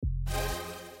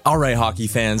All right, hockey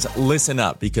fans, listen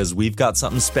up because we've got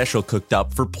something special cooked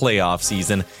up for playoff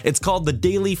season. It's called the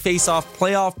Daily Face-Off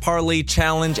Playoff Parlay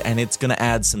Challenge, and it's going to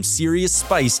add some serious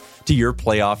spice to your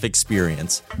playoff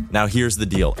experience. Now, here's the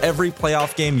deal. Every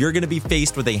playoff game, you're going to be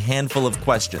faced with a handful of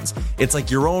questions. It's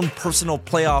like your own personal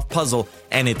playoff puzzle,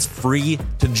 and it's free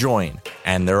to join.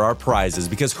 And there are prizes,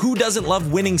 because who doesn't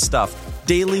love winning stuff?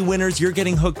 Daily winners, you're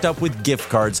getting hooked up with gift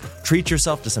cards. Treat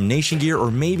yourself to some Nation gear or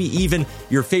maybe even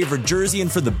your favorite jersey.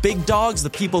 And for the big dogs, the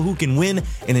people who can win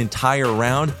an entire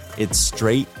round, it's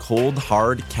straight, cold,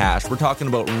 hard cash. We're talking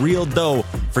about real dough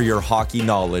for your hockey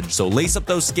knowledge. So lace up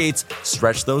those skates,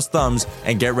 stretch those thumbs,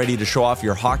 and get ready to show off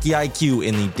your hockey IQ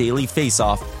in the Daily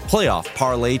Face-Off Playoff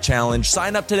Parlay Challenge.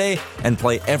 Sign up today and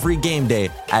play every game day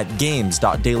at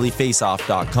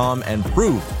games.dailyfaceoff.com and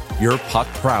prove your puck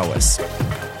prowess.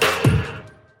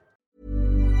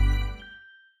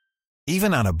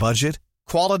 Even on a budget,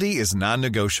 quality is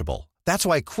non-negotiable. That's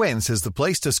why Quince is the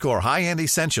place to score high-end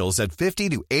essentials at 50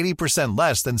 to 80%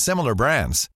 less than similar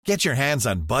brands. Get your hands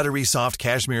on buttery soft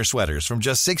cashmere sweaters from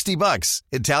just $60,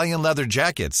 Italian leather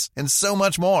jackets, and so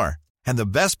much more. And the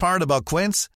best part about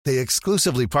Quince, they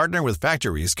exclusively partner with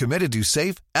factories committed to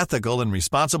safe, ethical, and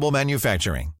responsible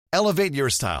manufacturing. Elevate your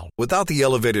style without the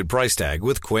elevated price tag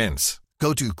with Quince.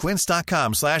 Go to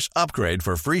quince.com/upgrade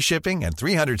for free shipping and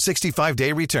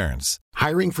 365-day returns.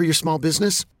 Hiring for your small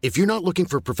business? If you're not looking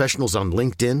for professionals on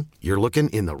LinkedIn, you're looking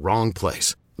in the wrong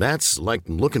place. That's like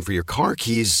looking for your car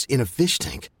keys in a fish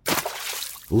tank.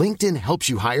 LinkedIn helps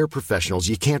you hire professionals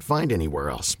you can't find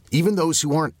anywhere else, even those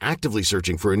who aren't actively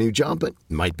searching for a new job but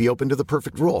might be open to the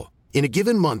perfect role. In a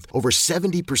given month, over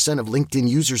 70% of LinkedIn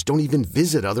users don't even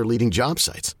visit other leading job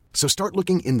sites. So start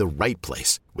looking in the right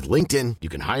place. With LinkedIn, you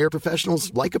can hire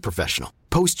professionals like a professional.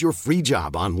 Post your free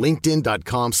job on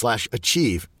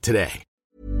linkedin.com/achieve today.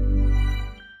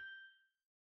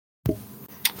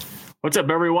 What's up,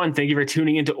 everyone? Thank you for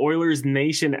tuning into Oilers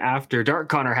Nation After Dark.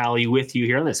 Connor Halley with you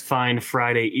here on this fine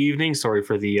Friday evening. Sorry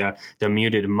for the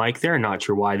muted mic there. Not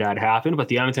sure why that happened, but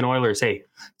the Edmonton Oilers, hey,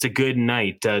 it's a good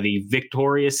night. The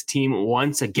victorious team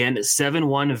once again,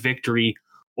 7-1 victory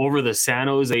over the San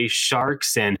Jose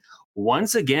Sharks, and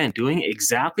once again doing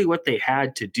exactly what they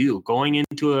had to do, going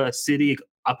into a city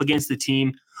up against the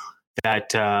team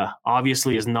that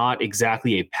obviously is not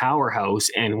exactly a powerhouse,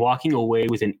 and walking away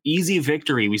with an easy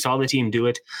victory. We saw the team do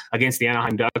it against the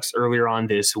Anaheim Ducks earlier on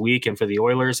this week, and for the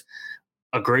Oilers,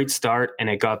 a great start, and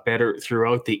it got better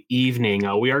throughout the evening.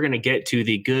 We are going to get to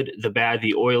the good, the bad,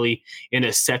 the oily in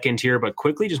a second here, but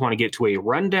quickly just want to get to a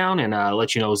rundown and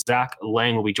let you know Zach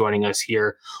Lang will be joining us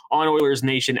here on Oilers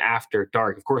Nation After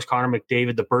Dark. Of course, Connor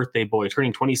McDavid, the birthday boy,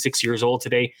 turning 26 years old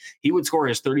today. He would score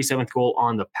his 37th goal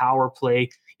on the power play.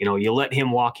 You know, you let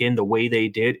him walk in the way they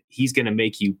did, he's going to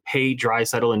make you pay.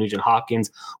 Draisaitl and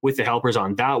Nugent-Hopkins with the helpers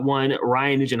on that one.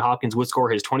 Ryan Nugent-Hopkins would score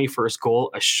his 21st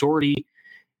goal, a shorty,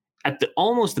 at the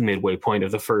almost the midway point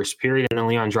of the first period. And then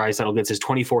Leon Draisaitl gets his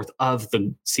 24th of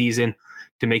the season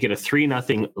to make it a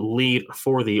 3-0 lead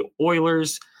for the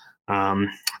Oilers. I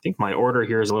think my order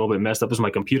here is a little bit messed up as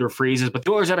my computer freezes, but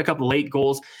the Oilers had a couple late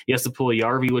goals. Yes, the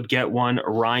Puljujärvi would get one.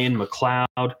 Ryan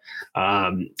McLeod,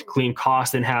 Clean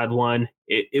Costin had one.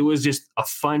 It was just a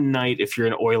fun night if you're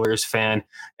an Oilers fan.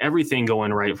 Everything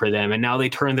going right for them. And now they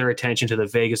turn their attention to the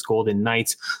Vegas Golden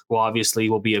Knights, who obviously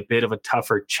will be a bit of a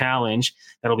tougher challenge.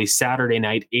 That'll be Saturday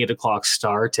night, 8 o'clock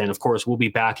start. And of course, we'll be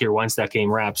back here once that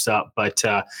game wraps up. But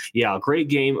yeah, a great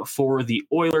game for the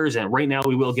Oilers. And right now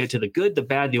we will get to the good, the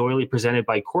bad, the oily, presented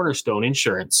by Cornerstone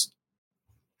Insurance.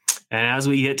 And as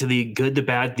we get to the good, the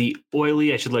bad, the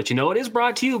oily, I should let you know it is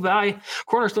brought to you by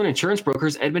Cornerstone Insurance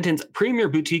Brokers, Edmonton's premier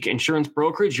boutique insurance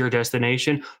brokerage, your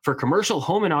destination for commercial,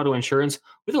 home, and auto insurance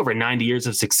with over 90 years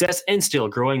of success and still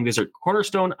growing. Visit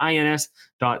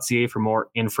cornerstoneins.ca for more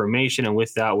information. And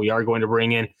with that, we are going to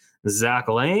bring in Zach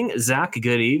Lang. Zach,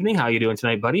 good evening. How are you doing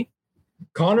tonight, buddy?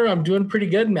 Connor, I'm doing pretty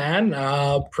good, man.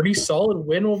 Pretty solid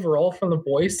win overall from the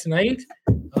boys tonight.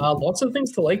 Lots of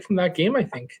things to like from that game, I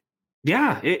think.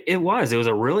 Yeah, it was. It was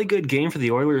a really good game for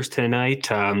the Oilers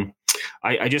tonight.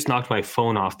 I just knocked my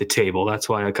phone off the table. That's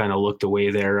why I kind of looked away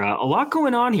there. A lot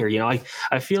going on here. You know,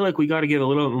 I feel like we got to give a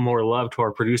little bit more love to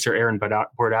our producer, Aaron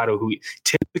Bordato, who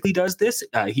typically does this.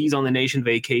 He's on the nation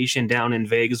vacation down in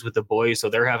Vegas with the boys, so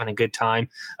they're having a good time.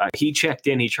 He checked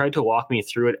in. He tried to walk me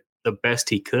through it the best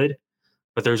he could,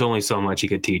 but there's only so much he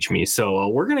could teach me. So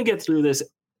we're going to get through this.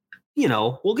 You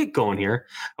know, we'll get going here.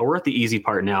 We're at the easy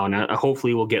part now, and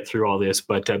hopefully we'll get through all this.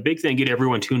 But big thank you to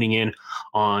everyone tuning in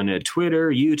on Twitter,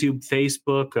 YouTube,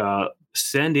 Facebook,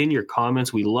 send in your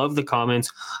comments. We love the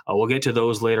comments. We'll get to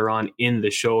those later on in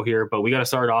the show here, but we got to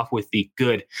start off with the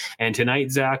good. And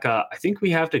tonight, Zach, I think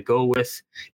we have to go with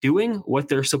doing what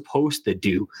they're supposed to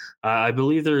do. I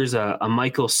believe there's a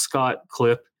Michael Scott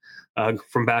clip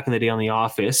from back in the day on The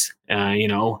Office,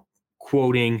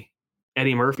 quoting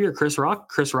Eddie Murphy or Chris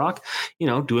Rock,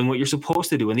 doing what you're supposed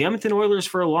to do. And the Edmonton Oilers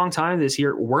for a long time this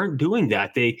year weren't doing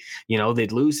that.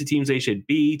 They'd lose to teams they should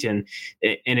beat. And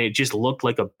it just looked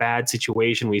like a bad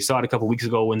situation. We saw it a couple weeks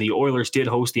ago when the Oilers did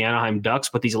host the Anaheim Ducks,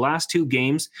 but these last two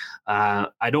games,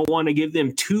 I don't want to give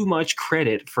them too much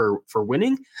credit for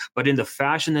winning, but in the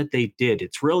fashion that they did,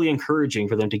 it's really encouraging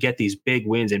for them to get these big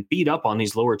wins and beat up on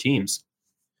these lower teams.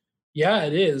 Yeah,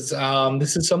 it is.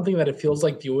 This is something that it feels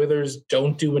like the Oilers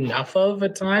don't do enough of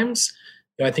at times.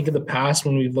 I think in the past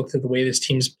when we've looked at the way this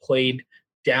team's played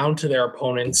down to their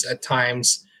opponents at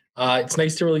times, it's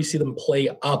nice to really see them play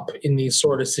up in these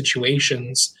sort of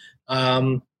situations.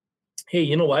 Hey,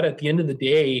 you know what? At the end of the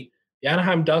day, the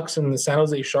Anaheim Ducks and the San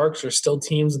Jose Sharks are still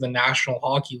teams in the National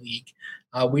Hockey League.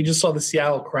 We just saw the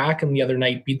Seattle Kraken the other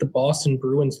night beat the Boston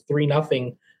Bruins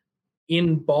 3-0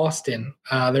 in Boston,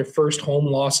 their first home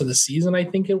loss of the season, I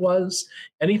think it was.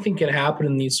 Anything can happen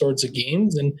in these sorts of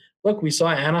games. And look, we saw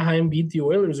Anaheim beat the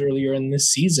Oilers earlier in this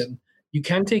season. You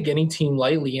can't take any team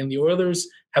lightly, and the Oilers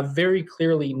have very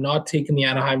clearly not taken the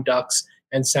Anaheim Ducks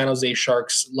and San Jose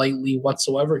Sharks lightly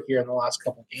whatsoever here in the last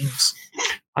couple games.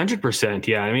 100%.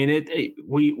 Yeah. I mean,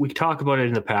 we talk about it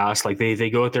in the past, like they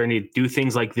go out there and they do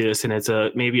things like this, and it's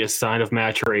maybe a sign of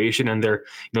maturation, and they're,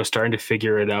 starting to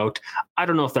figure it out. I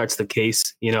don't know if that's the case,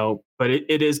 but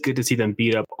it is good to see them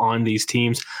beat up on these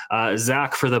teams.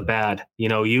 Zach, for the bad,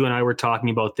 you and I were talking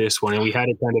about this one, and we had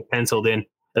it kind of penciled in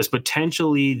as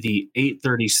potentially the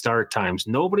 8:30 start times.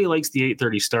 Nobody likes the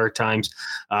 8:30 start times,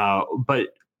 but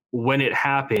when it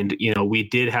happened, we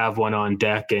did have one on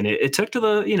deck, and it took to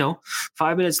the,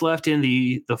 5 minutes left in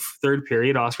the third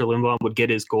period. Oscar Lindblom would get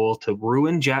his goal to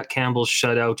ruin Jack Campbell's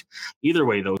shutout. Either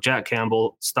way, though, Jack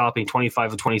Campbell stopping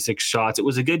 25 of 26 shots. It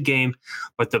was a good game,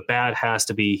 but the bad has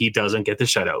to be he doesn't get the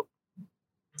shutout.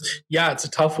 Yeah, it's a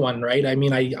tough one, right? I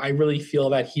mean, I really feel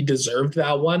that he deserved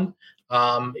that one.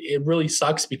 It really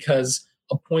sucks because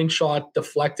a point shot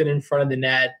deflected in front of the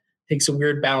net, takes a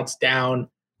weird bounce down.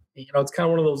 It's kind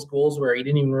of one of those goals where he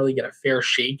didn't even really get a fair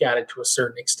shake at it to a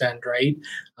certain extent, right?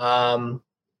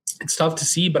 It's tough to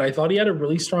see, but I thought he had a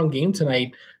really strong game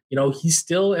tonight. He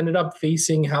still ended up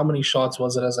facing, how many shots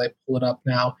was it as I pull it up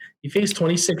now? He faced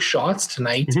 26 shots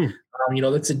tonight.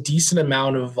 Mm-hmm. That's a decent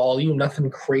amount of volume, nothing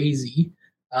crazy.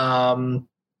 But,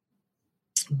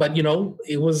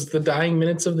 it was the dying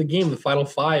minutes of the game, the final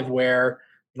five, where,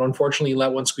 unfortunately he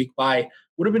let one squeak by.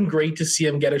 Would have been great to see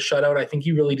him get a shutout. I think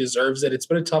he really deserves it. It's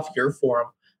been a tough year for him.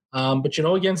 But,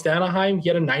 against Anaheim, he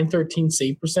had a .913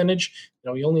 save percentage.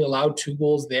 He only allowed 2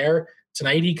 goals there.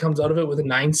 Tonight, he comes out of it with a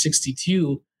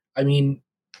 .962. I mean,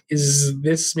 is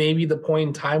this maybe the point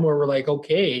in time where we're like,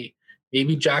 okay,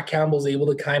 maybe Jack Campbell's able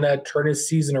to kind of turn his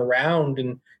season around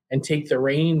and take the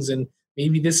reins, and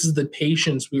maybe this is the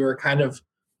patience we were kind of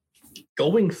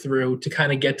going through to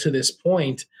kind of get to this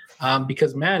point.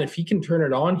 Because, man, if he can turn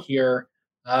it on here,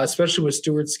 especially with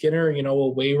Stuart Skinner,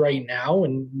 away right now,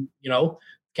 and,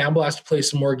 Campbell has to play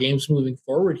some more games moving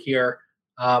forward here.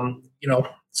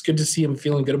 It's good to see him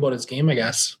feeling good about his game, I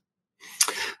guess.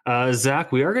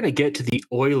 Zach, we are going to get to the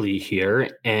Oily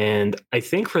here, and I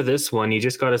think for this one, you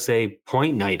just got to say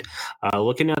point night.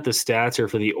 Looking at the stats here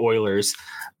for the Oilers,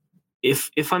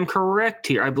 if I'm correct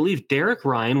here, I believe Derek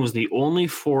Ryan was the only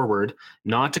forward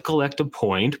not to collect a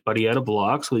point, but he had a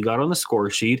block, so he got on the score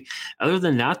sheet. Other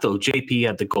than that, though, JP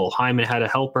had the goal. Hyman had a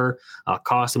helper,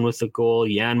 Costin with the goal.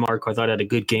 Janmark, I thought, had a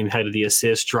good game, had the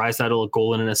assist. Draisaitl, a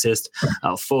goal and an assist.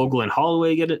 Fogel and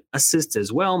Holloway get assists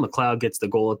as well. McLeod gets the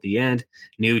goal at the end.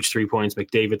 Nuge, 3 points.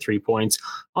 McDavid, 3 points.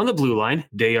 On the blue line,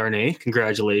 Desharnais,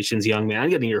 congratulations, young man,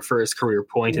 getting your first career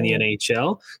point in the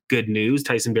NHL. Good news.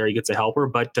 Tyson Barrie gets a helper,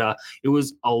 but it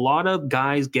was a lot of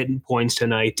guys getting points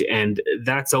tonight, and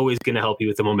that's always going to help you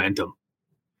with the momentum.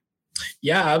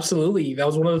 Yeah, absolutely. That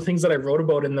was one of the things that I wrote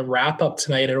about in the wrap-up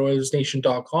tonight at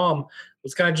Oilersnation.com,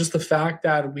 was kind of just the fact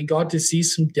that we got to see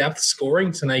some depth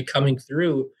scoring tonight coming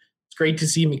through. It's great to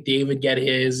see McDavid get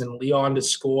his and Leon to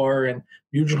score, and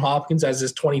Nugent Hopkins as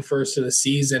his 21st of the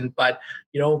season. But,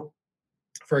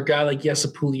 for a guy like Jesse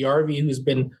Puljujarvi, who's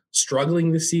been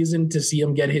struggling this season, to see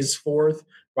him get his 4th,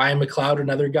 Ryan McLeod,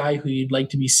 another guy who you'd like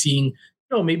to be seeing,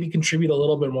 maybe contribute a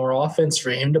little bit more offense,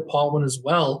 for him to pot one as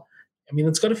well. I mean,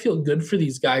 it's got to feel good for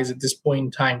these guys at this point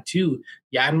in time, too.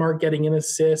 Janmark getting an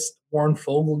assist, Warren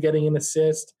Fogle getting an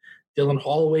assist, Dylan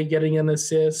Holloway getting an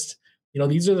assist.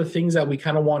 these are the things that we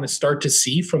kind of want to start to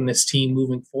see from this team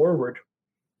moving forward.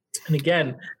 And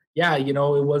again, yeah, it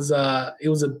was a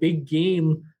big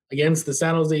game against the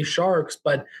San Jose Sharks,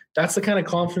 but that's the kind of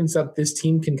confidence that this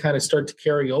team can kind of start to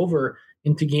carry over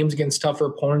into games against tougher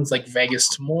opponents like Vegas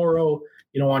tomorrow,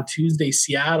 on Tuesday,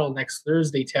 Seattle, next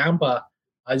Thursday, Tampa.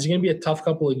 It's going to be a tough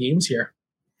couple of games here.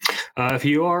 If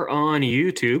you are on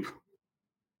YouTube,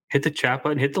 hit the chat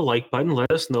button, hit the like button.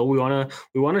 Let us know. We want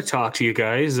to talk to you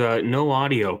guys. No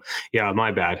audio. Yeah,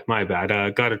 my bad.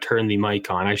 Got to turn the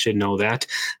mic on. I should know that.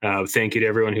 Thank you to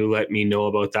everyone who let me know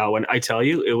about that one. I tell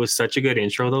you, it was such a good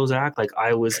intro though, Zach. Like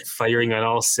I was firing on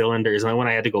all cylinders, and then when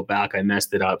I had to go back, I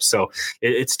messed it up. So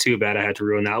it's too bad I had to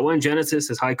ruin that one. Genesis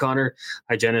says, hi, Connor.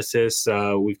 Hi, Genesis.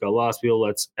 We've got lost people.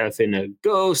 Let's effing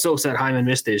go. So sad Hyman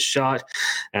missed his shot.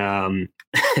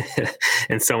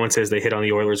 And someone says they hit on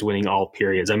the Oilers winning all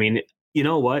periods. I mean, you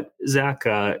know what, Zach?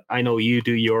 I know you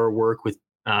do your work with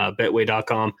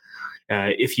Betway.com.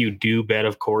 If you do bet,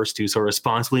 of course, do so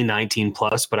responsibly, 19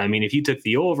 plus. But I mean, if you took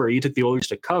the over, you took the Oilers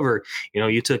to cover,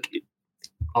 you took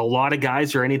a lot of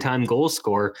guys for anytime goal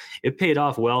score. It paid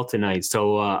off well tonight.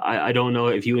 So I don't know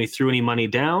if you threw any money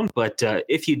down, but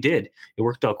if you did, it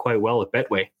worked out quite well at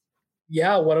Betway.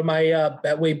 Yeah, one of my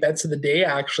Betway bets of the day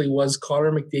actually was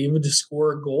Connor McDavid to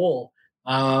score a goal.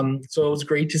 So it was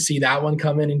great to see that one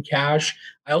come in cash.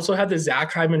 I also had the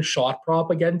Zach Hyman shot prop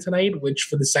again tonight, which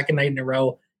for the second night in a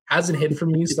row hasn't hit for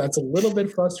me. So that's a little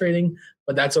bit frustrating,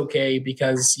 but that's okay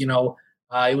because,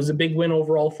 it was a big win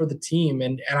overall for the team.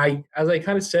 And as I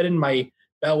kind of said in my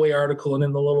Betway article and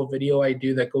in the little video I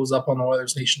do that goes up on the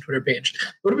Oilers Nation Twitter page,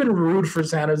 it would have been rude for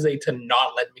San Jose to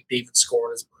not let McDavid score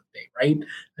on his birthday, right?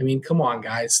 I mean, come on,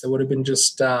 guys. That would have been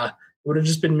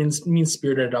been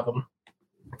mean-spirited of them.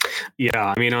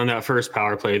 Yeah, I mean, on that first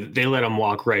power play, they let him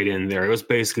walk right in there. It was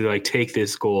basically like, take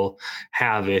this goal,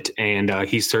 have it, and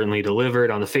he certainly delivered.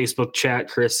 On the Facebook chat,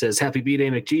 Chris says, happy B-Day,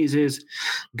 McJesus.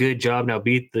 Good job. Now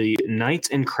beat the Knights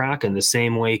and Kraken the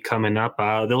same way coming up.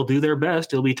 They'll do their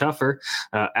best. It'll be tougher.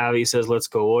 Avi says, let's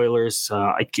go Oilers.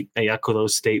 I echo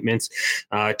those statements.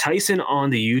 Tyson on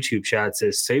the YouTube chat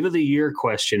says, save of the year, ?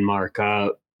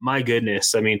 My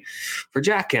goodness. I mean, for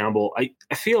Jack Campbell,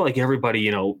 I feel like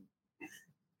everybody,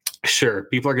 sure,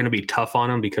 people are going to be tough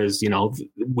on him because,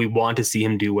 we want to see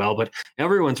him do well, but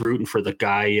everyone's rooting for the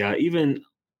guy. Even a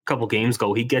couple games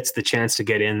ago, he gets the chance to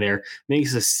get in there,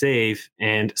 makes a save,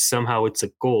 and somehow it's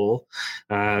a goal.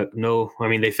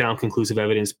 They found conclusive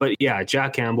evidence. But yeah,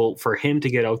 Jack Campbell, for him to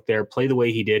get out there, play the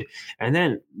way he did, and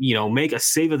then, make a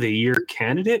save of the year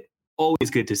candidate,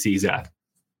 always good to see, Zach.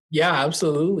 Yeah,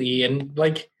 absolutely. And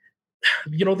the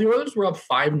Oilers were up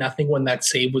 5-0 when that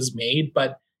save was made,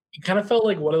 but it kind of felt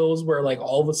like one of those where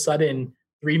all of a sudden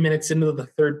 3 minutes into the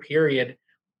third period,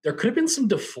 there could have been some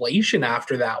deflation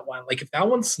after that one. If that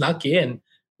one snuck in,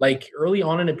 early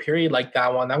on in a period like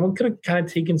that one could have kind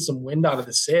of taken some wind out of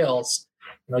the sails.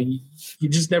 You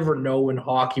just never know in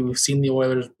hockey. We've seen the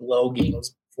Oilers blow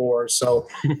games before. So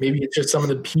maybe it's just some of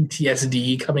the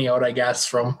PTSD coming out, I guess,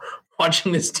 from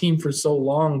watching this team for so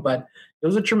long. But it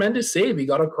was a tremendous save. He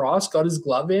got across, got his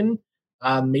glove in,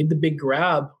 made the big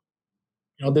grab.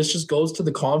 This just goes to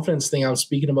the confidence thing I was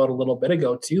speaking about a little bit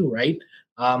ago too, right?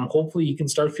 Hopefully he can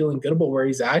start feeling good about where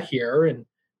he's at here and,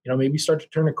 maybe start to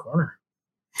turn a corner.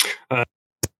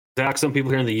 Zach, some people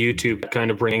here on the YouTube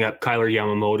kind of bringing up Kyler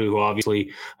Yamamoto, who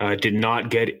obviously did not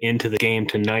get into the game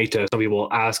tonight. Some people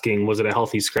asking, was it a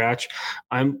healthy scratch?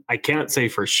 I can't say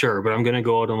for sure, but I'm going to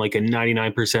go out on a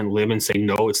 99% limb and say,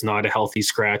 no, it's not a healthy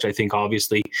scratch. I think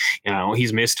obviously,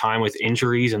 he's missed time with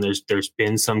injuries, and there's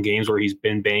been some games where he's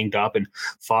been banged up and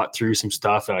fought through some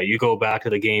stuff. You go back to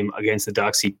the game against the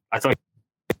Ducks, I thought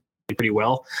pretty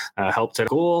well, helped at a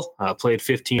goal, played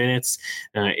 15 minutes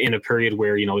in a period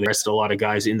where, they rested a lot of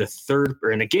guys in the third,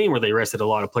 or in a game where they rested a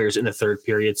lot of players in the third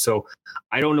period. So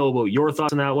I don't know about your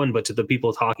thoughts on that one, but to the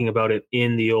people talking about it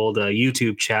in the old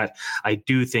YouTube chat, I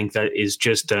do think that is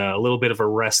just a little bit of a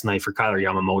rest night for Kyler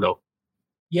Yamamoto.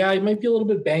 Yeah, he might be a little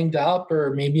bit banged up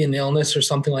or maybe an illness or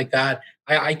something like that.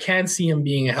 I can't see him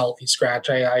being a healthy scratch.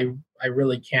 I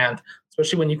really can't,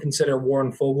 especially when you consider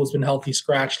Warren Fogel's been healthy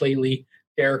scratch lately.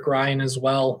 Derek Ryan as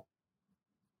well.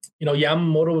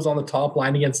 Yamamoto was on the top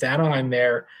line against Anaheim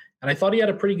there, and I thought he had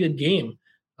a pretty good game.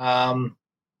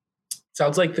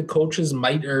 Sounds like the coaches Jay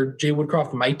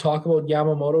Woodcroft might talk about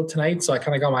Yamamoto tonight, so I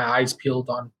kind of got my eyes peeled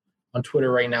on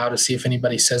Twitter right now to see if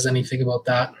anybody says anything about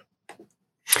that.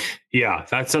 Yeah,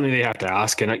 that's something they have to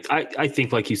ask, and I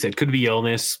think, like you said, could be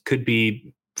illness, could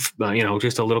be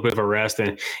just a little bit of a rest.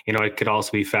 And, it could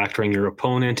also be factoring your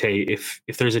opponent. Hey, if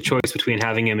there's a choice between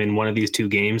having him in one of these two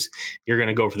games, you're going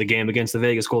to go for the game against the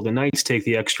Vegas Golden Knights, take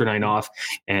the extra night off,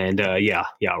 and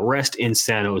rest in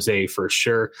San Jose for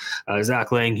sure.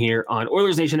 Zach Lang here on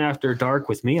Oilers Nation After Dark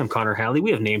with me. I'm Connor Halley.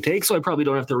 We have name tags, so I probably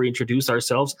don't have to reintroduce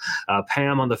ourselves.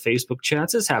 Pam on the Facebook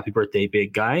chat says, happy birthday,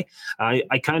 big guy.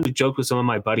 I kind of joked with some of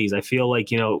my buddies. I feel like,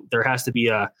 there has to be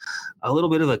a little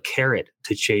bit of a carrot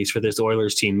to chase for this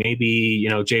Oilers team. Maybe,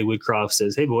 Jay Woodcroft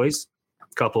says, hey, boys,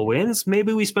 couple wins.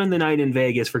 Maybe we spend the night in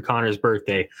Vegas for Connor's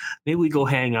birthday. Maybe we go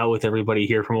hang out with everybody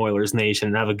here from Oilers Nation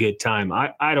and have a good time.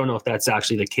 I don't know if that's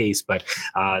actually the case, but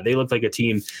they look like a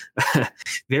team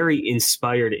very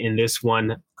inspired in this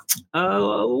one.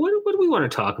 What do we want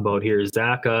to talk about here,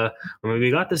 Zach?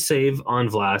 We got the save on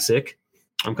Vlasic.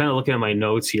 I'm kind of looking at my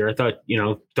notes here. I thought,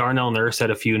 Darnell Nurse had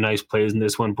a few nice plays in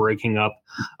this one, breaking up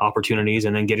opportunities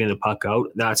and then getting the puck out.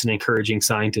 That's an encouraging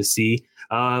sign to see.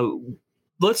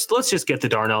 Let's just get the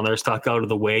Darnell Nurse talk out of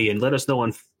the way and let us know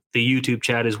on the YouTube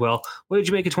chat as well. What did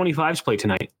you make of 25's play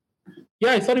tonight?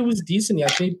 Yeah, I thought it was decent. I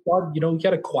think, he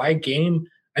had a quiet game.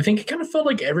 I think it kind of felt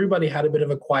like everybody had a bit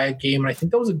of a quiet game, and I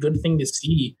think that was a good thing to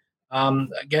see.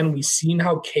 Again, we've seen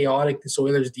how chaotic this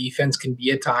Oilers defense can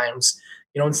be at times.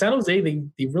 In San Jose,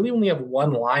 they really only have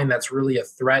one line that's really a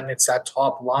threat, and it's that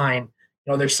top line.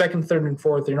 Their second, third, and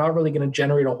fourth, they're not really going to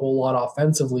generate a whole lot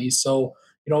offensively. So,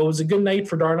 it was a good night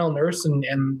for Darnell Nurse and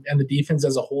the defense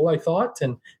as a whole, I thought.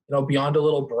 And, beyond a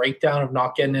little breakdown of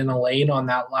not getting in a lane on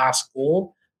that last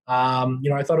goal,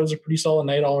 I thought it was a pretty solid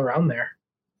night all around there.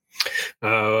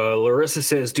 Larissa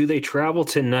says, do they travel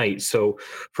tonight? So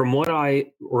from what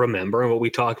I remember and what we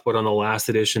talked about on the last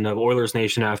edition of Oilers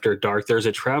Nation After Dark, there's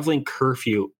a traveling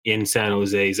curfew in San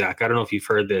Jose, Zach. I don't know if you've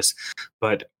heard this,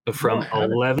 but from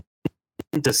 11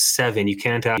 to 7, you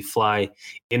can't actually fly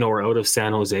in or out of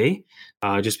San Jose.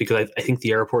 Just because I think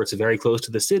the airport's very close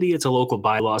to the city. It's a local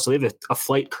bylaw, so they have a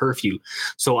flight curfew.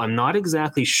 So I'm not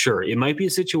exactly sure. It might be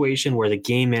a situation where the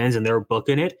game ends and they're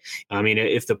booking it. I mean,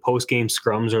 if the post-game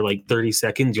scrums are like 30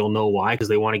 seconds, you'll know why, because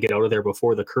they want to get out of there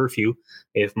before the curfew.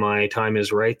 If my time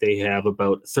is right, they have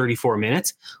about 34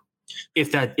 minutes.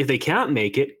 If they can't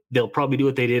make it, they'll probably do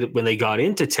what they did when they got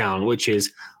into town, which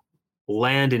is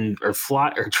land or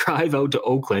fly or drive out to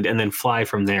Oakland and then fly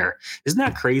from there. Isn't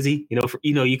that crazy?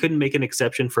 You couldn't make an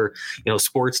exception for,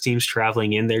 sports teams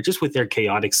traveling in there just with their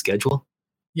chaotic schedule.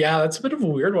 Yeah, that's a bit of a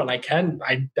weird one. I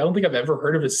don't think I've ever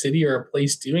heard of a city or a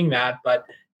place doing that, but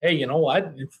hey, you know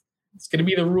what? If it's going to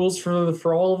be the rules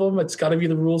for all of them, it's got to be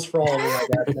the rules for all of them, I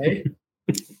guess, eh?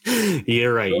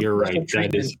 You're right. That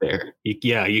is fair. You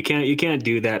can't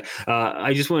do that.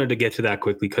 I just wanted to get to that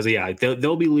quickly because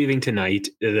they'll be leaving tonight.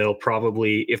 They'll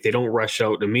probably, if they don't rush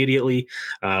out immediately,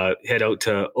 head out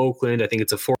to Oakland. I think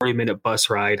it's a 40-minute bus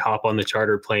ride, hop on the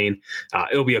charter plane.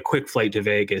 It'll be a quick flight to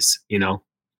Vegas, I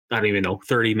don't even know,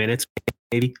 30 minutes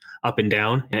maybe up and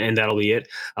down, and that'll be it.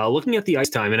 Looking at the ice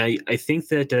time, and I think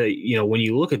that, when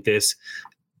you look at this,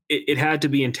 it had to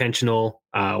be intentional.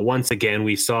 Once again,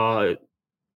 we saw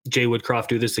Jay Woodcroft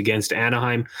do this against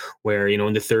Anaheim, where,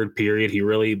 in the third period, he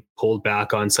really pulled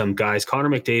back on some guys. Connor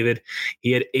McDavid,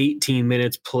 he had 18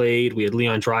 minutes played. We had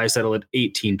Leon Draisaitl at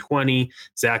 18:20,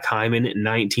 Zach Hyman at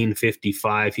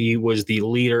 19:55. He was the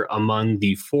leader among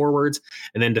the forwards.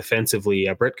 And then defensively,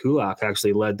 Brett Kulak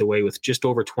actually led the way with just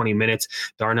over 20 minutes.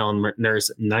 Darnell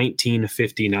Nurse,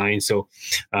 19:59. So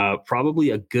probably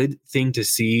a good thing to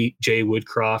see Jay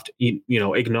Woodcroft,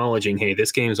 acknowledging, hey,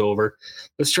 this game's over.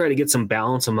 Let's try to get some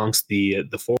balance amongst the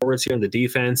forwards here in the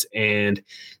defense and,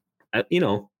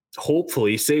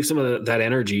 hopefully save some of that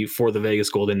energy for the Vegas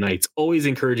Golden Knights. Always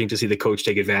encouraging to see the coach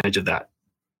take advantage of that.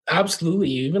 Absolutely.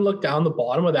 You even look down the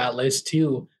bottom of that list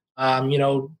too.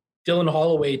 Dylan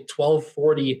Holloway,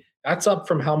 1240. That's up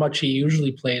from how much he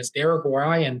usually plays. Derek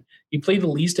Ryan, he played the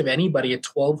least of anybody at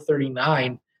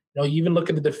 1239. You even look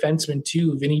at the defenseman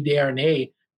too, Vinny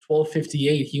Desharnais,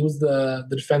 1258. He was the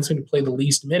defenseman who played the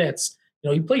least minutes.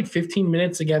 He played 15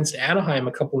 minutes against Anaheim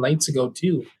a couple nights ago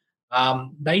too.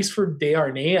 Nice for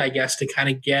Desharnais, I guess, to kind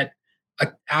of get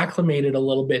acclimated a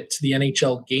little bit to the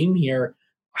NHL game here.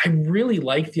 I really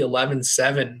like the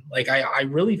 11-7. Like, I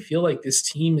really feel like this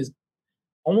team is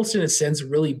almost in a sense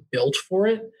really built for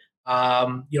it.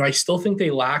 I still think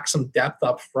they lack some depth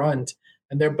up front,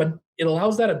 but it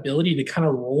allows that ability to kind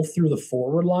of roll through the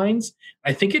forward lines.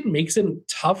 I think it makes it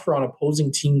tougher on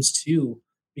opposing teams too,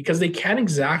 because they can't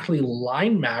exactly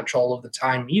line match all of the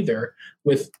time either,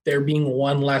 with there being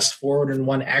one less forward and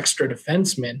one extra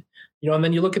defenseman. And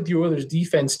then you look at the Oilers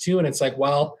defense too, and it's like,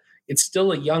 well, it's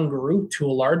still a young group to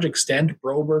a large extent.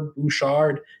 Broberg,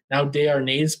 Bouchard, now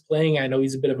Desharnais playing. I know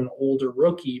he's a bit of an older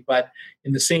rookie, but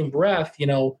in the same breath,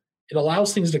 it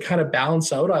allows things to kind of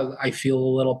balance out, I feel,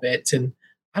 a little bit. And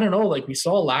I don't know, like we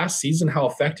saw last season how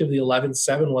effective the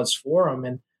 11-7 was for them.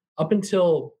 And up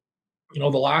until, the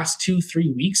last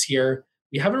 2-3 weeks here,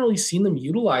 we haven't really seen them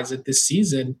utilize it this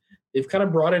season. They've kind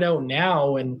of brought it out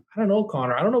now. And I don't know,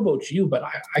 Connor, I don't know about you, but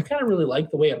I kind of really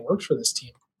like the way it works for this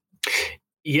team.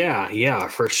 Yeah,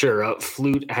 for sure.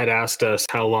 Flute had asked us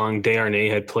how long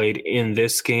Desharnais had played in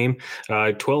this game.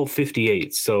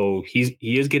 12:58. So he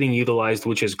is getting utilized,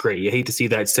 which is great. You hate to see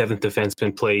that seventh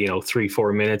defenseman play,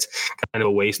 3-4 minutes, kind of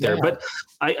a waste there. But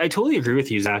I totally agree with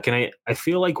you, Zach. And I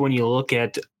feel like when you look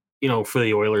at, for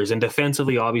the Oilers and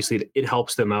defensively, obviously it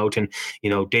helps them out. And,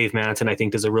 Dave Manson, I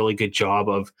think, does a really good job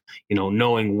of,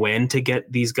 knowing when to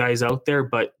get these guys out there.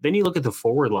 But then you look at the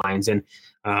forward lines and,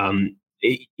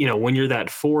 when you're that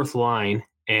fourth line,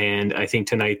 and I think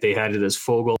tonight they had it as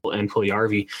Fogle and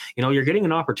Puljujarvi, you're getting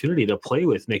an opportunity to play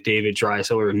with McDavid,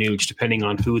 Draisaitl, or Nuge, depending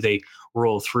on who they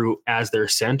roll through as their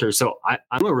center. So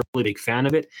I'm a really big fan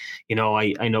of it.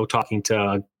 I know talking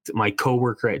to my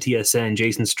coworker at TSN,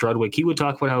 Jason Strudwick, he would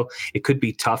talk about how it could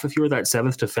be tough if you were that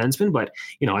seventh defenseman. But,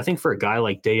 I think for a guy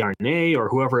like Desharnais or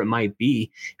whoever it might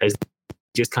be, as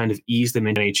just kind of ease them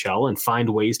in NHL and find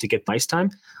ways to get ice time,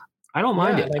 I don't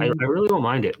mind it. I really don't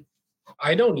mind it.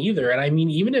 I don't either. And I mean,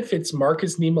 even if it's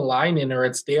Marcus Niemelainen or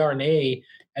it's Desharnais,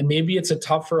 and maybe it's a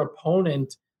tougher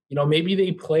opponent, maybe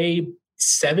they play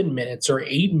 7 minutes or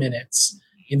 8 minutes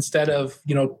instead of,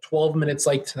 12 minutes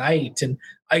like tonight. And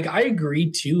I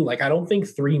agree too. Like, I don't think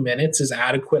 3 minutes is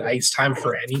adequate ice time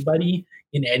for anybody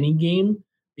in any game,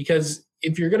 because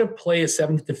if you're going to play a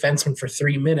seventh defenseman for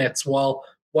 3 minutes, well,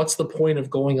 what's the point of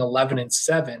going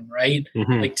 11-7, right?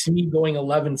 Mm-hmm. Like, to me, going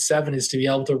 11-7 is to be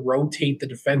able to rotate the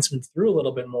defenseman through a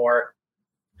little bit more.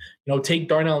 Take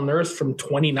Darnell Nurse from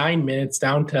 29 minutes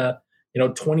down to,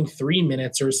 23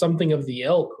 minutes or something of the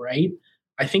ilk, right?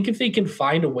 I think if they can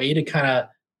find a way to kind of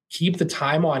keep the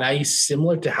time on ice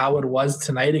similar to how it was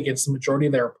tonight against the majority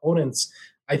of their opponents,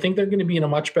 I think they're going to be in a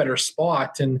much better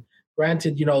spot. And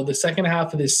granted, the second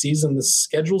half of this season, the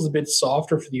schedule's a bit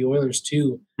softer for the Oilers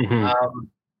too. Mm-hmm.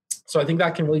 So I think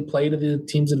that can really play to the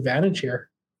team's advantage here.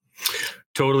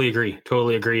 Totally agree.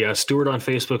 Stuart on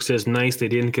Facebook says, nice, they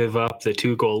didn't give up the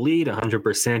 2-goal lead,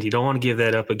 100%. You don't want to give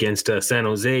that up against San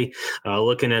Jose.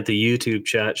 Looking at the YouTube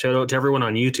chat, shout out to everyone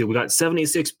on YouTube. We got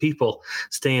 76 people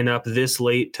staying up this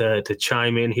late to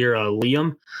chime in here.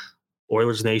 Liam,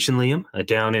 Oilersnation Liam,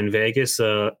 down in Vegas,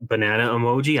 banana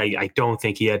emoji. I don't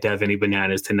think he had to have any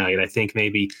bananas tonight. I think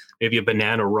maybe a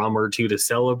banana rum or two to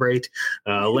celebrate.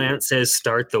 Lance says,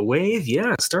 start the wave.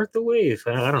 Yeah, start the wave.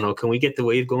 I don't know. Can we get the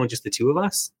wave going, just the two of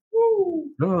us? Woo.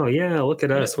 Oh, yeah, look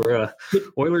at us. We're a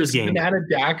Oilers game. Banana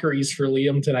daiquiris for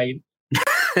Liam tonight.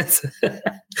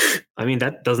 I mean,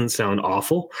 that doesn't sound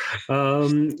awful.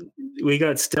 We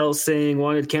got Stell saying,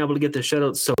 wanted Campbell to get the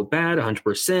shutout so bad,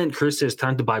 100%. Chris says,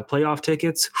 time to buy playoff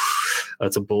tickets.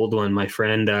 That's a bold one, my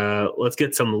friend. Let's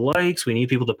get some likes. We need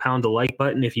people to pound the like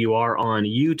button if you are on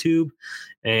YouTube.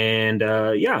 And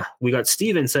we got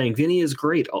Steven saying, Vinny is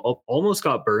great. Almost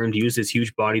got burned, used his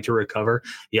huge body to recover.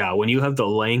 Yeah, when you have the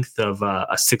length of a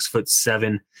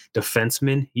 6'7"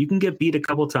 defenseman, you can get beat a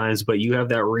couple times, but you have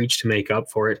that reach to make up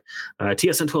for it.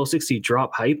 TSN 1260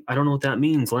 drop hype. I don't know what that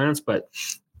means, Lance, but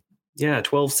yeah,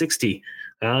 1260.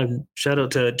 Shout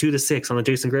out to 2 to 6 on the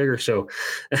Jason Greger show.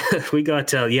 We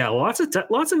got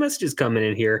lots of messages coming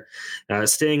in here.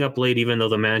 Staying up late, even though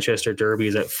the Manchester Derby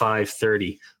is at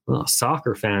 5:30. Well,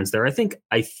 soccer fans there. I think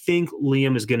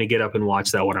Liam is going to get up and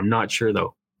watch that one. I'm not sure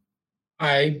though.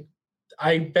 I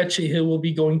bet you he will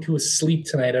be going to sleep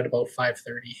tonight at about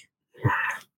 5:30.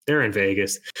 They're in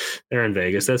Vegas.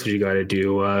 That's what you got to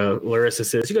do. Larissa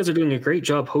says, you guys are doing a great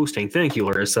job hosting. Thank you,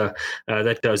 Larissa.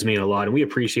 That does mean a lot, and we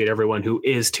appreciate everyone who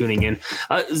is tuning in.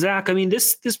 Zach, I mean,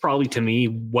 this probably to me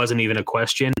wasn't even a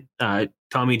question.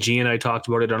 Tommy G and I talked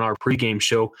about it on our pregame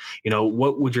show.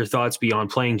 What would your thoughts be on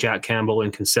playing Jack Campbell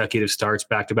in consecutive starts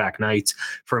back-to-back nights?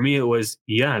 For me, it was,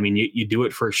 you do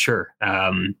it for sure.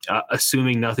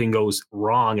 Assuming nothing goes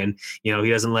wrong and, he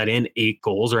doesn't let in 8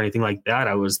 goals or anything like that.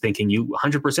 I was thinking you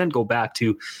 100% go back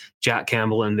to Jack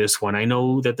Campbell in this one. I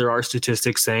know that there are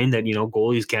statistics saying that,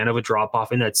 goalies can have a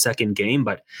drop-off in that second game.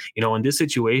 But, in this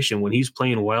situation, when he's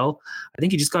playing well, I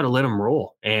think you just got to let him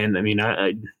roll. And, I mean,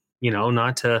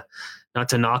 not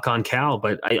to knock on Cal,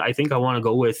 but I think I want to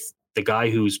go with the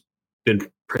guy who's been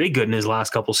pretty good in his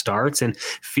last couple starts and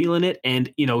feeling it,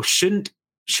 and shouldn't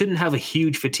have a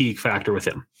huge fatigue factor with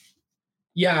him.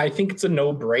 Yeah, I think it's a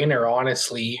no-brainer,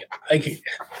 honestly. Like,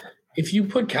 if you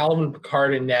put Calvin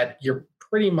Pickard in net, you're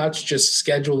pretty much just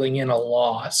scheduling in a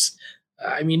loss.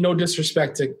 I mean, no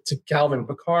disrespect to Calvin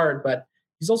Pickard, but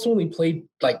he's also only played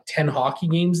like 10 hockey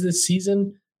games this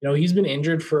season. He's been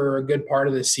injured for a good part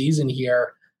of the season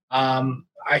here.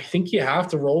 I think you have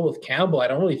to roll with Campbell. I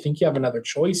don't really think you have another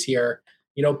choice here.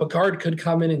 Pickard could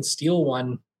come in and steal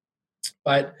one,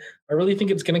 but I really think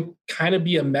it's going to kind of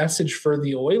be a message for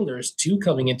the Oilers too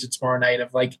coming into tomorrow night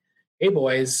of like, hey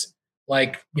boys,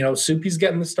 Soupy's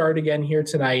getting the start again here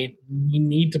tonight. You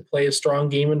need to play a strong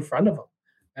game in front of him.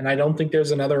 And I don't think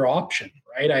there's another option,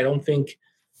 right? I don't think,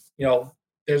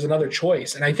 there's another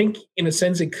choice. And I think in a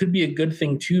sense, it could be a good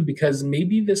thing too, because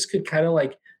maybe this could kind of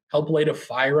like help light a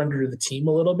fire under the team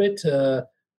a little bit to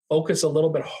focus a little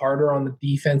bit harder on the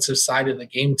defensive side of the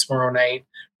game tomorrow night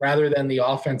rather than the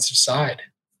offensive side.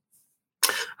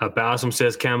 Bassam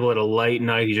says Campbell had a light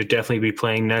night. He should definitely be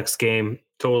playing next game.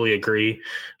 Totally agree.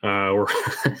 We're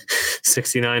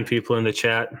 69 people in the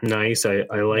chat. Nice. I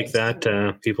like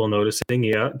that. People noticing.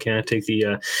 Yeah. Can't take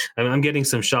the. I'm getting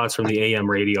some shots from the AM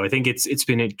radio. I think it's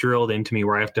been drilled into me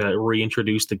where I have to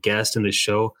reintroduce the guest in the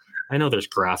show. I know there's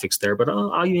graphics there, but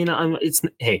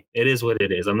hey, it is what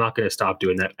it is. I'm not going to stop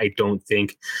doing that. I don't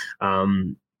think.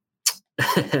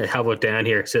 How about Dan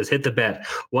here? It says, hit the bet.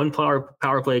 One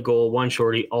power play goal, one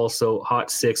shorty. Also,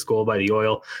 hot 6 goal by the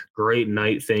Oil. Great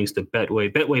night. Thanks to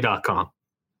Betway. Betway.com.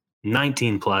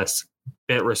 19 plus.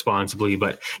 Bet responsibly,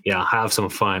 but yeah, have some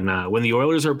fun. When the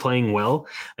Oilers are playing well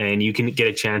and you can get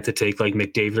a chance to take like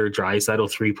McDavid or Draisaitl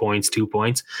 3 points, 2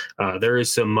 points, there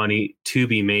is some money to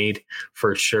be made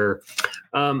for sure.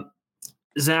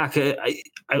 Zach, I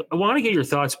want to get your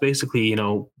thoughts basically,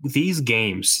 these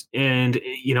games. And,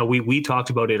 we talked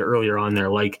about it earlier on there,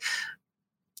 like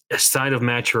a sign of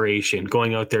maturation,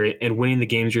 going out there and winning the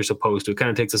games you're supposed to. It kind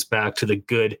of takes us back to the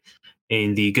good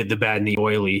and the good, the bad, and the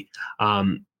oily.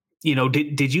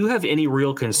 Did you have any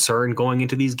real concern going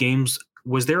into these games?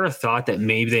 Was there a thought that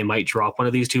maybe they might drop one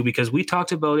of these two? Because we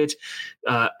talked about it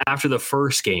after the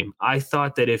first game. I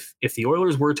thought that if the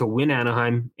Oilers were to win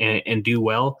Anaheim and do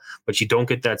well, but you don't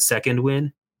get that second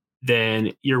win,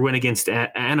 then your win against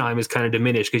Anaheim is kind of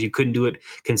diminished because you couldn't do it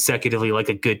consecutively like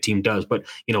a good team does. But,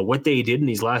 what they did in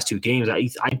these last 2 games,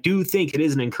 I do think it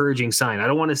is an encouraging sign. I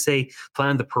don't want to say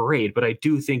plan the parade, but I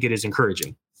do think it is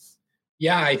encouraging.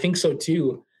 Yeah, I think so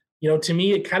too. To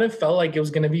me, it kind of felt like it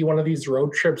was going to be one of these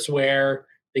road trips where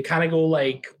they kind of go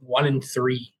like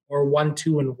 1-3 or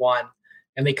 1-2-1,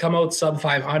 and they come out sub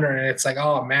 500, and it's like,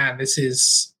 oh man, this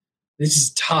is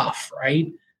tough,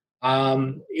 right?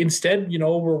 Instead,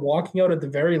 we're walking out at the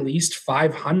very least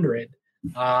 500.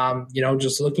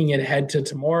 Just looking ahead to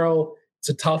tomorrow, it's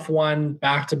a tough one,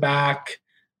 back to back.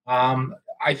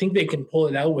 I think they can pull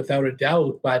it out without a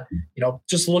doubt, but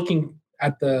just looking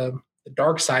at the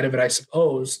dark side of it, I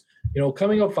suppose.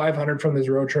 Coming out 500 from this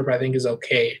road trip, I think is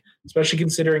okay, especially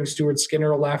considering Stuart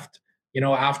Skinner left,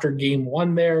 after game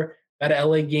 1 there. That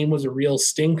LA game was a real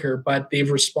stinker, but they've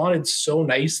responded so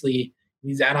nicely in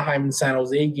these Anaheim and San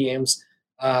Jose games.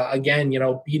 Again,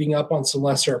 beating up on some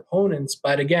lesser opponents,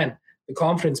 but again, the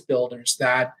confidence builders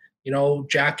that,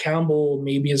 Jack Campbell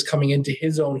maybe is coming into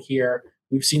his own here.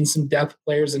 We've seen some depth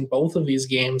players in both of these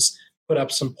games put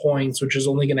up some points, which is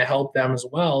only going to help them as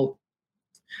well.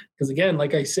 Because again,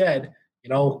 like I said,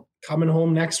 coming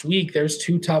home next week, there's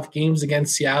 2 tough games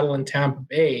against Seattle and Tampa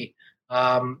Bay.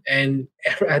 And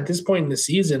at this point in the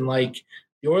season, like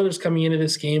the Oilers coming into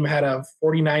this game had a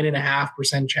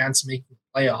 49.5% chance of making the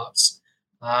playoffs.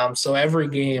 So every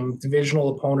game,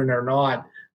 divisional opponent or not,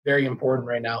 very important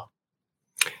right now.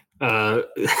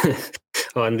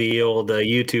 On the old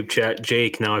YouTube chat,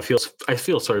 Jake. Now I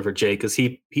feel sorry for Jake because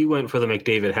he went for the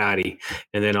McDavid Hattie,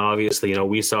 and then obviously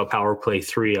we saw power play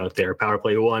 3 out there. Power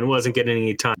play 1 wasn't getting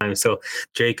any time. So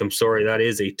Jake, I'm sorry, that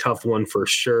is a tough one for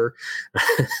sure.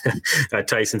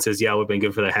 Tyson says, yeah, it would have been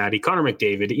good for the Hattie. Connor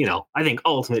McDavid, I think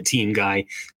ultimate team guy,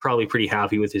 probably pretty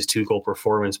happy with his 2-goal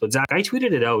performance. But Zach, I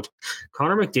tweeted it out.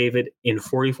 Connor McDavid in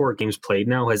 44 games played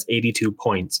now has 82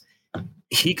 points.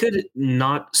 He could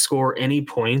not score any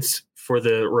points for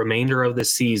the remainder of the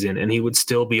season, and he would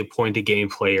still be a point-a-game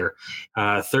player.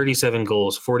 37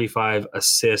 goals, 45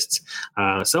 assists.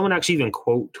 Someone actually even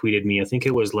quote tweeted me. I think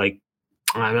it was like,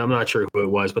 I'm not sure who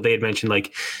it was, but they had mentioned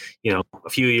a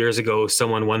few years ago,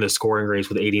 someone won the scoring race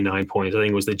with 89 points. I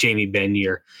think it was the Jamie Benn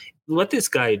year. What this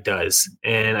guy does,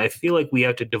 and I feel like we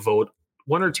have to devote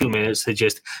 1 or 2 minutes to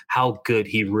just how good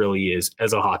he really is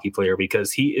as a hockey player,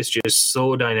 because he is just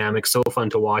so dynamic, so fun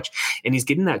to watch, and he's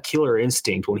getting that killer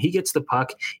instinct. When he gets the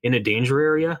puck in a danger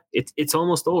area, it's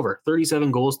almost over.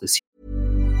 37 goals this year.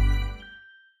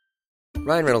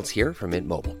 Ryan Reynolds here from Mint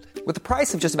Mobile. With the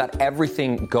price of just about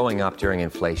everything going up during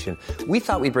inflation, we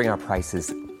thought we'd bring our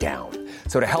prices down.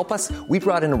 So to help us, we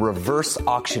brought in a reverse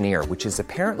auctioneer, which is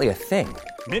apparently a thing.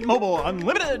 Mint Mobile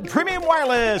Unlimited Premium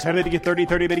Wireless. How to get 30,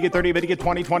 30, bit to get 30, bit to get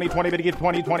 20, 20, 20, bit to get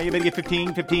 20, 20, bit to get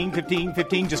 15, 15, 15,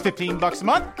 15, just $15 a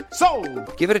month?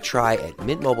 Sold! Give it a try at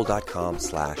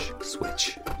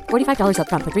mintmobile.com/switch. $45 up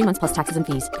front for 3 months plus taxes and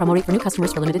fees. Promo rate for new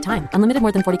customers for limited time. Unlimited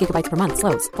more than 40 gigabytes per month.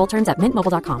 Slows full terms at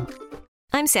mintmobile.com.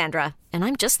 I'm Sandra, and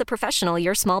I'm just the professional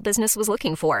your small business was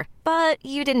looking for. But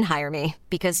you didn't hire me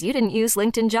because you didn't use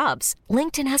LinkedIn Jobs.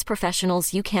 LinkedIn has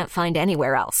professionals you can't find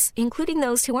anywhere else, including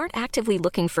those who aren't actively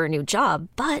looking for a new job,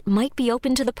 but might be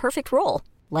open to the perfect role,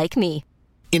 like me.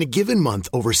 In a given month,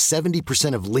 over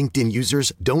 70% of LinkedIn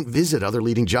users don't visit other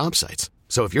leading job sites.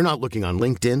 So if you're not looking on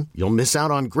LinkedIn, you'll miss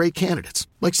out on great candidates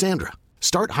like Sandra.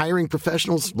 Start hiring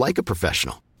professionals like a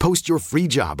professional. Post your free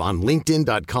job on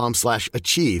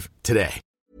linkedin.com/achieve today.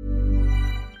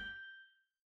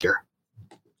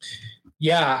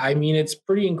 Yeah, I mean, it's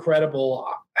pretty incredible.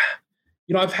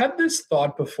 You know, I've had this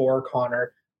thought before,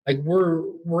 Connor. Like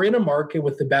we're in a market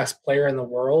with the best player in the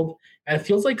world, and it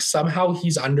feels like somehow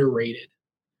he's underrated.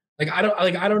 I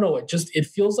don't know. It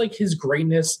feels like his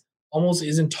greatness almost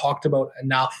isn't talked about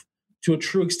enough to a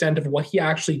true extent of what he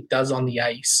actually does on the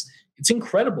ice. It's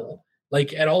incredible.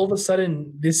 And all of a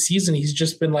sudden this season, he's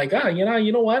just been like, you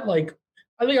know what? Like,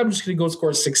 I think I'm just going to go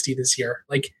score 60 this year.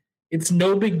 Like, it's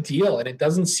no big deal. And it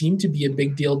doesn't seem to be a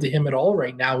big deal to him at all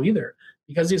right now either,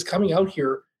 because he's coming out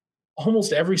here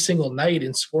almost every single night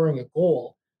and scoring a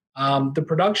goal. The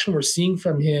production we're seeing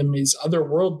from him is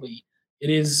otherworldly. It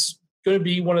is going to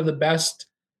be one of the best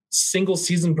single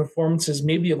season performances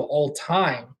maybe of all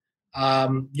time.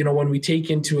 When we take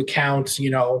into account,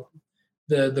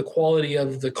 the quality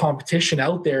of the competition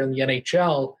out there in the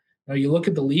NHL. You look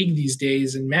at the league these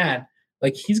days, and man,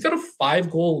 like he's got a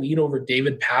 5-goal lead over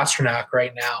David Pastrnak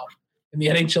right now in the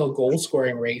NHL goal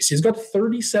scoring race. He's got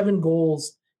 37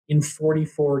 goals in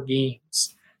 44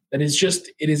 games. It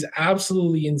is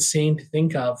absolutely insane to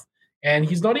think of. And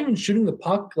he's not even shooting the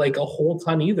puck like a whole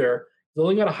ton either. He's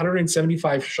only got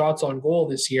 175 shots on goal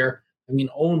this year.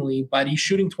 But he's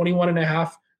shooting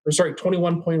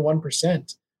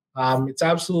 21.1%. It's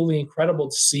absolutely incredible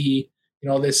to see,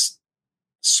 this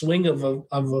swing of a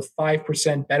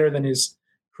 5% better than his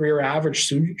career average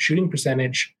shooting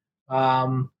percentage. I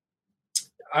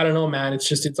don't know, man.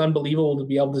 It's unbelievable to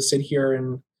be able to sit here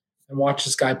and watch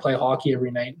this guy play hockey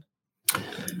every night.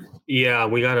 Yeah,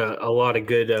 we got a lot of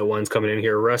good ones coming in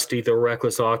here. Rusty, the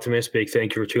Reckless Optimist, big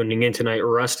thank you for tuning in tonight.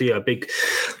 Rusty, a big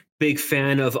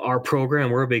fan of our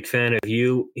program. We're a big fan of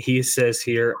you. He says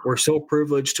here, we're so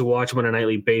privileged to watch him on a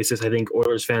nightly basis. I think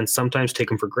Oilers fans sometimes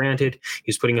take him for granted.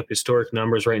 He's putting up historic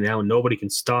numbers right now, and nobody can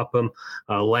stop him.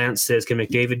 Lance says, can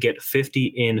McDavid get 50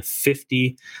 in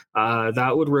 50?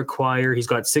 That would require, he's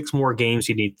got 6 more games.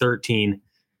 He'd need 13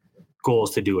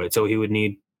 goals to do it. So he would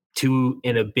need 2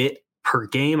 and a bit per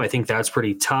game. I think that's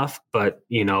pretty tough, but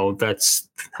if we're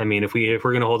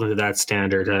going to hold him to that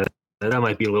standard, that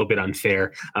might be a little bit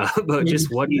unfair, but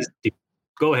just what he's doing.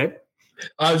 Go ahead.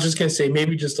 I was just going to say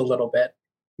maybe just a little bit.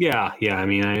 Yeah.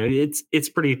 It's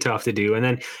pretty tough to do. And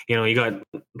then, you got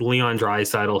Leon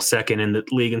Draisaitl second in the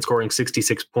league and scoring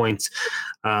 66 points.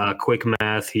 Quick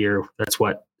math here. That's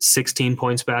 16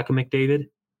 points back of McDavid.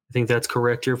 I think that's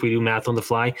correct here if we do math on the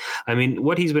fly.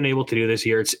 What he's been able to do this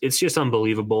year, it's just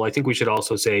unbelievable. I think we should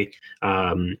also say,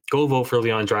 go vote for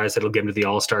Leon Draisaitl, get him to the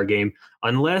All-Star game,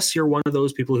 unless you're one of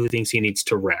those people who thinks he needs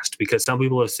to rest, because some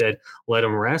people have said, let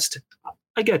him rest.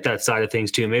 I get that side of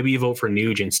things too. Maybe you vote for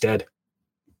Nuge instead.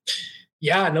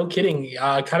 Yeah, no kidding.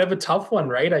 Kind of a tough one,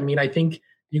 right? I think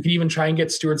you could even try and get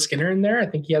Stuart Skinner in there. I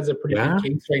think he has a pretty good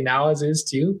case right now as is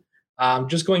too.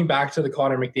 Just going back to the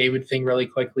Connor McDavid thing really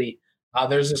quickly.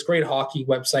 There's this great hockey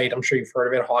website. I'm sure you've heard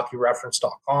of it,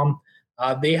 hockeyreference.com.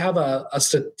 They have a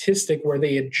statistic where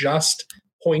they adjust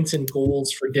points and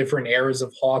goals for different eras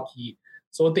of hockey.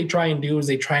 So what they try and do is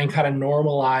they try and kind of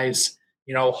normalize,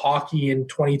 hockey in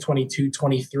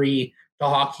 2022-23 to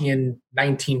hockey in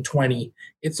 1920.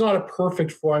 It's not a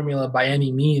perfect formula by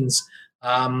any means.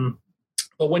 But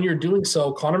when you're doing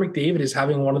so, Connor McDavid is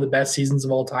having one of the best seasons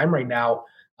of all time right now.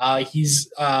 He's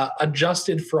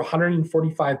adjusted for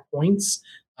 145 points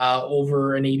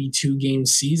over an 82-game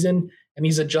season, and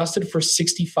he's adjusted for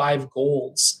 65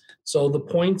 goals. So the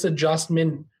points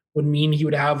adjustment would mean he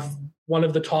would have one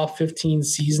of the top 15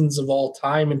 seasons of all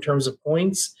time in terms of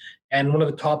points, and one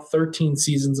of the top 13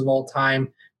 seasons of all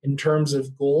time in terms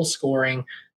of goal scoring.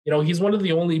 He's one of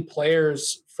the only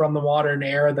players from the modern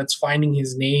era that's finding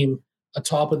his name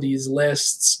atop of these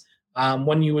lists.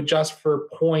 When you adjust for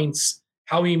points,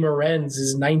 Howie Morenz,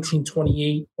 his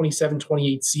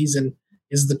 27-28 season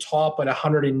is the top at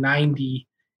 190.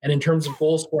 And in terms of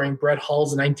goal scoring, Brett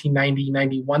Hull's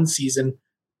 1990-91 season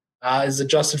is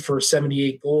adjusted for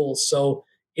 78 goals. So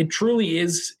it truly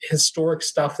is historic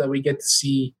stuff that we get to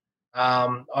see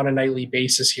on a nightly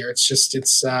basis here.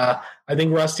 I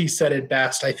think Rusty said it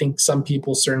best. I think some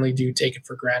people certainly do take it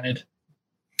for granted.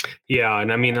 Yeah,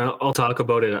 and I mean, I'll talk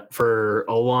about it for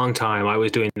a long time. I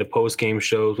was doing the post-game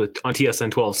shows on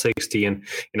TSN 1260, and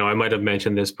I might have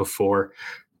mentioned this before.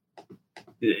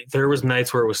 There was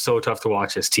nights where it was so tough to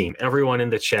watch this team. Everyone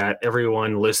in the chat,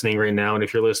 everyone listening right now, and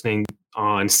if you're listening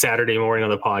on Saturday morning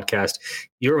on the podcast,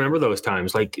 you remember those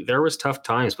times. Like, there was tough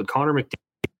times, but Connor McDavid,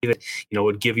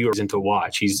 would give you a reason to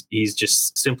watch. He's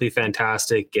just simply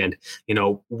fantastic and,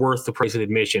 worth the price of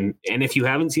admission. And if you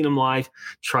haven't seen him live,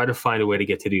 try to find a way to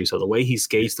get to do so. The way he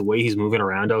skates, the way he's moving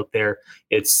around out there,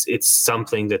 it's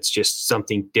something that's just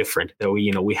something different that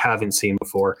we haven't seen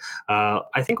before.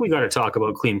 I think we got to talk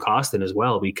about Klim Kostin as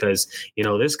well, because,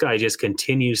 this guy just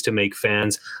continues to make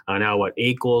fans. Now,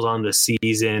 8 goals on the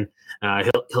season.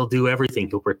 He'll do everything.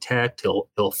 He'll protect.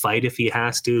 He'll fight if he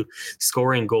has to.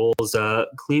 Scoring goals.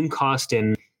 Klim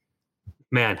Kostin,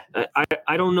 man,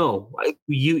 I don't know.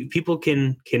 People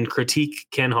can critique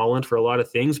Ken Holland for a lot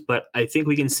of things, but I think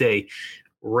we can say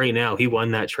right now he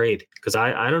won that trade, because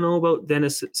I don't know about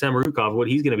Denis Samorukov, what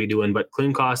he's going to be doing, but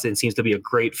Klim Kostin seems to be a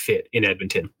great fit in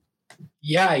Edmonton.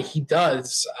 Yeah, he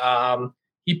does.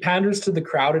 He panders to the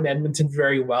crowd in Edmonton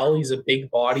very well. He's a big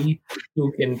body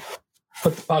who can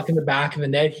put the puck in the back of the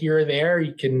net here or there.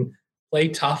 He can play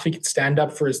tough. He can stand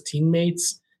up for his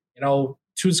teammates.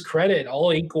 To his credit,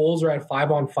 all 8 goals are at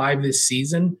 5-on-5 this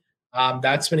season.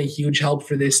 That's been a huge help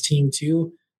for this team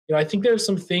too. I think there's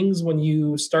some things when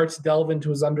you start to delve into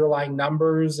his underlying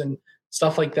numbers and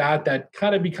stuff like that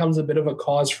kind of becomes a bit of a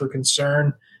cause for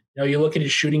concern. You look at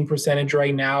his shooting percentage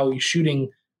right now. He's shooting,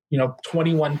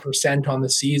 21% on the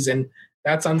season.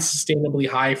 That's unsustainably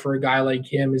high for a guy like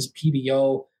him. His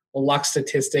PDO, the luck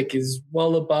statistic, is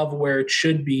well above where it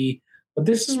should be. But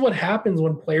this is what happens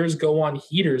when players go on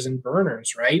heaters and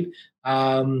burners, right?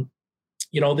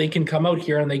 They can come out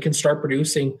here and they can start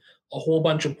producing a whole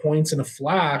bunch of points in a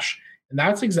flash. And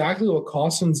that's exactly what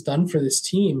Kostin's done for this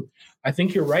team. I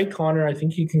think you're right, Connor. I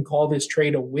think you can call this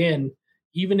trade a win,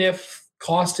 even if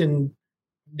Kostin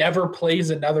never plays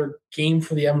another game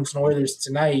for the Edmonton Oilers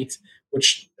tonight,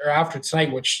 after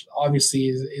tonight, which obviously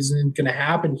isn't going to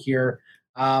happen here.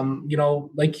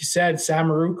 Like you said,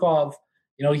 Samorukov,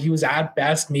 he was at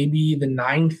best maybe the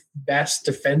 9th best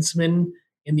defenseman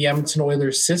in the Edmonton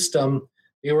Oilers system.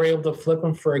 They were able to flip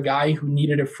him for a guy who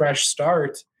needed a fresh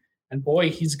start. And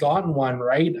boy, he's gotten one,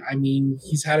 right? I mean,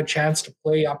 he's had a chance to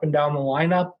play up and down the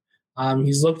lineup.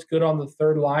 He's looked good on the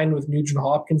third line with Nugent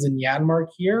Hopkins and Janmark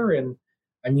here. And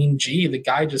I mean, the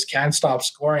guy just can't stop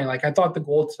scoring. Like, I thought the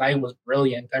goal tonight was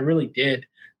brilliant. I really did,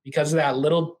 because of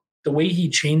the way he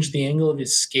changed the angle of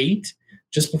his skate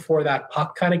just before that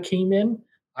puck kind of came in.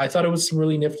 I thought it was some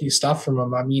really nifty stuff from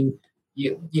him. I mean,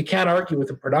 you can't argue with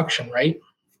the production, right?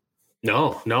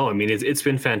 No. I mean, it's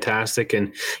been fantastic.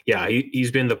 And yeah,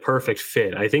 he's been the perfect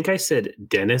fit. I think I said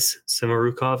Denis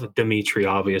Samorukov, Dmitry,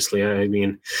 obviously. I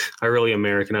mean, I really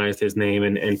Americanized his name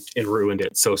and ruined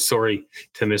it. So sorry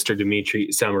to Mr. Dmitry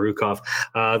Samorukov.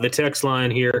 The text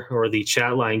line here, or the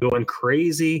chat line, going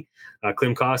crazy.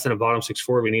 Klim Kostin, a bottom 6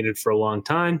 forward we needed for a long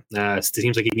time. It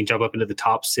seems like he can jump up into the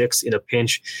top 6 in a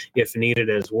pinch if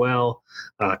needed as well.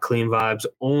 Clean vibes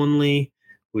only.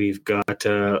 We've got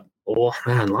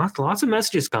lots of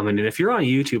messages coming in. If you're on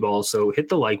YouTube, also hit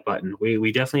the like button.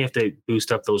 We definitely have to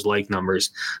boost up those like numbers.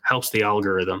 Helps the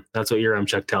algorithm. That's what your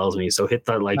check tells me. So hit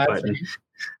that like button.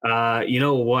 You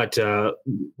know what?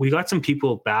 We got some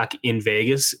people back in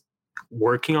Vegas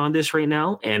working on this right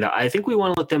now, and I think we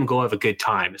want to let them go have a good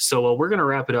time. So we're going to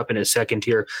wrap it up in a second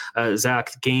here.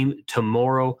 Zach, game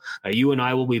tomorrow. You and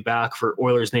I will be back for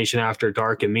Oilers Nation After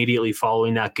Dark immediately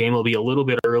following that game. It'll be a little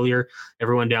bit earlier.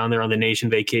 Everyone down there on the nation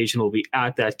vacation will be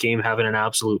at that game having an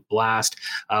absolute blast.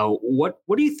 What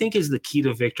do you think is the key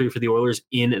to victory for the Oilers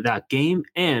in that game?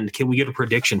 And can we get a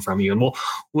prediction from you? And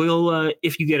we'll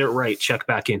if you get it right, check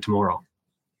back in tomorrow.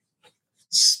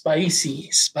 Spicy.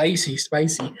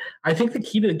 I think the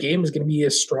key to the game is going to be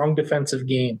a strong defensive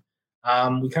game.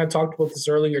 We kind of talked about this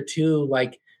earlier too.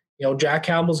 Like, Jack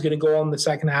Campbell's going to go on the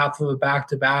second half of a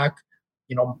back-to-back,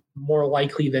 more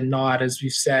likely than not, as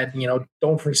we've said.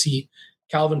 Don't foresee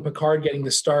Calvin Pickard getting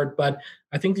the start, but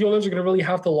I think the Oilers are going to really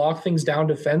have to lock things down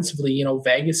defensively.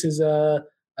 Vegas is a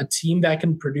team that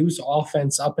can produce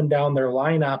offense up and down their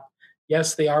lineup.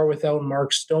 Yes, they are without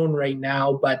Mark Stone right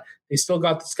now, but they still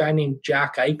got this guy named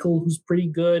Jack Eichel who's pretty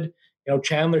good.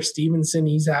 Chandler Stevenson,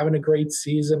 he's having a great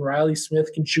season. Riley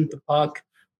Smith can shoot the puck.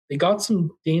 They got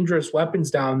some dangerous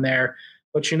weapons down there.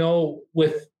 But,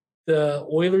 with the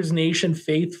Oilers Nation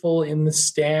faithful in the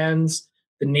stands,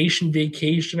 the Nation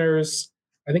vacationers,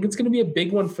 I think it's going to be a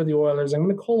big one for the Oilers. I'm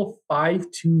going to call a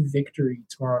 5-2 victory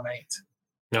tomorrow night.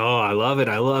 Oh, I love it.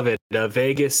 I love it.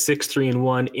 Vegas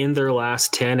 6-3-1 in their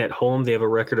last 10 at home. They have a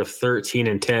record of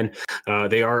 13-10.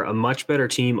 They are a much better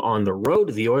team on the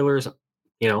road. The Oilers,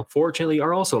 fortunately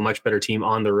are also a much better team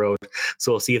on the road.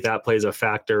 So we'll see if that plays a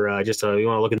factor. You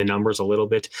want to look at the numbers a little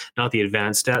bit, not the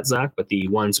advanced stats, Zach, but the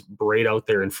ones right out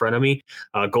there in front of me.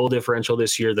 Goal differential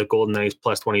this year, the Golden Knights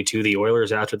plus 22. The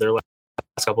Oilers after their last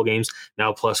couple games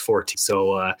now plus 14.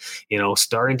 So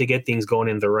starting to get things going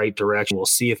in the right direction. We'll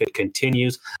see if it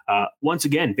continues. Once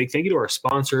again, big thank you to our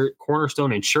sponsor,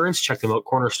 Cornerstone Insurance. Check them out,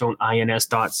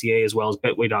 cornerstoneins.ca, as well as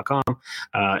betway.com.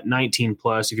 19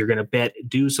 plus. If you're going to bet,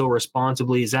 do so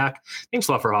responsibly. Zach, thanks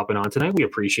a lot for hopping on tonight. We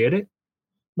appreciate it.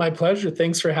 My pleasure.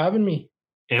 Thanks for having me.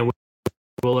 And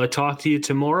we'll talk to you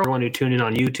tomorrow. Everyone who tuned in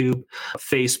on YouTube,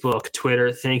 Facebook,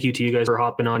 Twitter, thank you to you guys for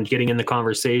hopping on, getting in the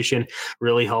conversation.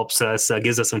 Really helps us,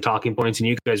 gives us some talking points, and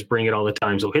you guys bring it all the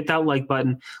time. So hit that like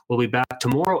button. We'll be back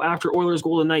tomorrow after Oilers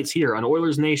Golden Knights here on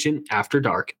Oilers Nation After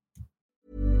Dark.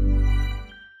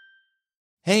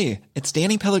 Hey, it's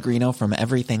Danny Pellegrino from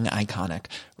Everything Iconic.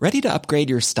 Ready to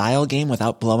upgrade your style game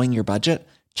without blowing your budget?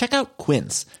 Check out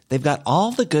Quince. They've got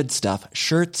all the good stuff,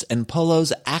 shirts and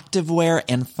polos, activewear,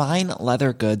 and fine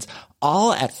leather goods,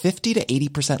 all at 50 to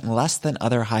 80% less than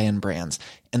other high-end brands.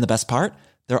 And the best part?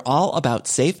 They're all about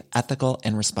safe, ethical,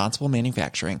 and responsible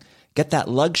manufacturing. Get that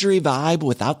luxury vibe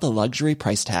without the luxury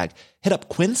price tag. Hit up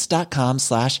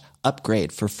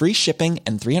quince.com/upgrade for free shipping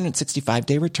and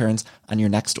 365-day returns on your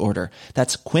next order.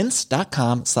 That's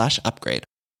quince.com/upgrade.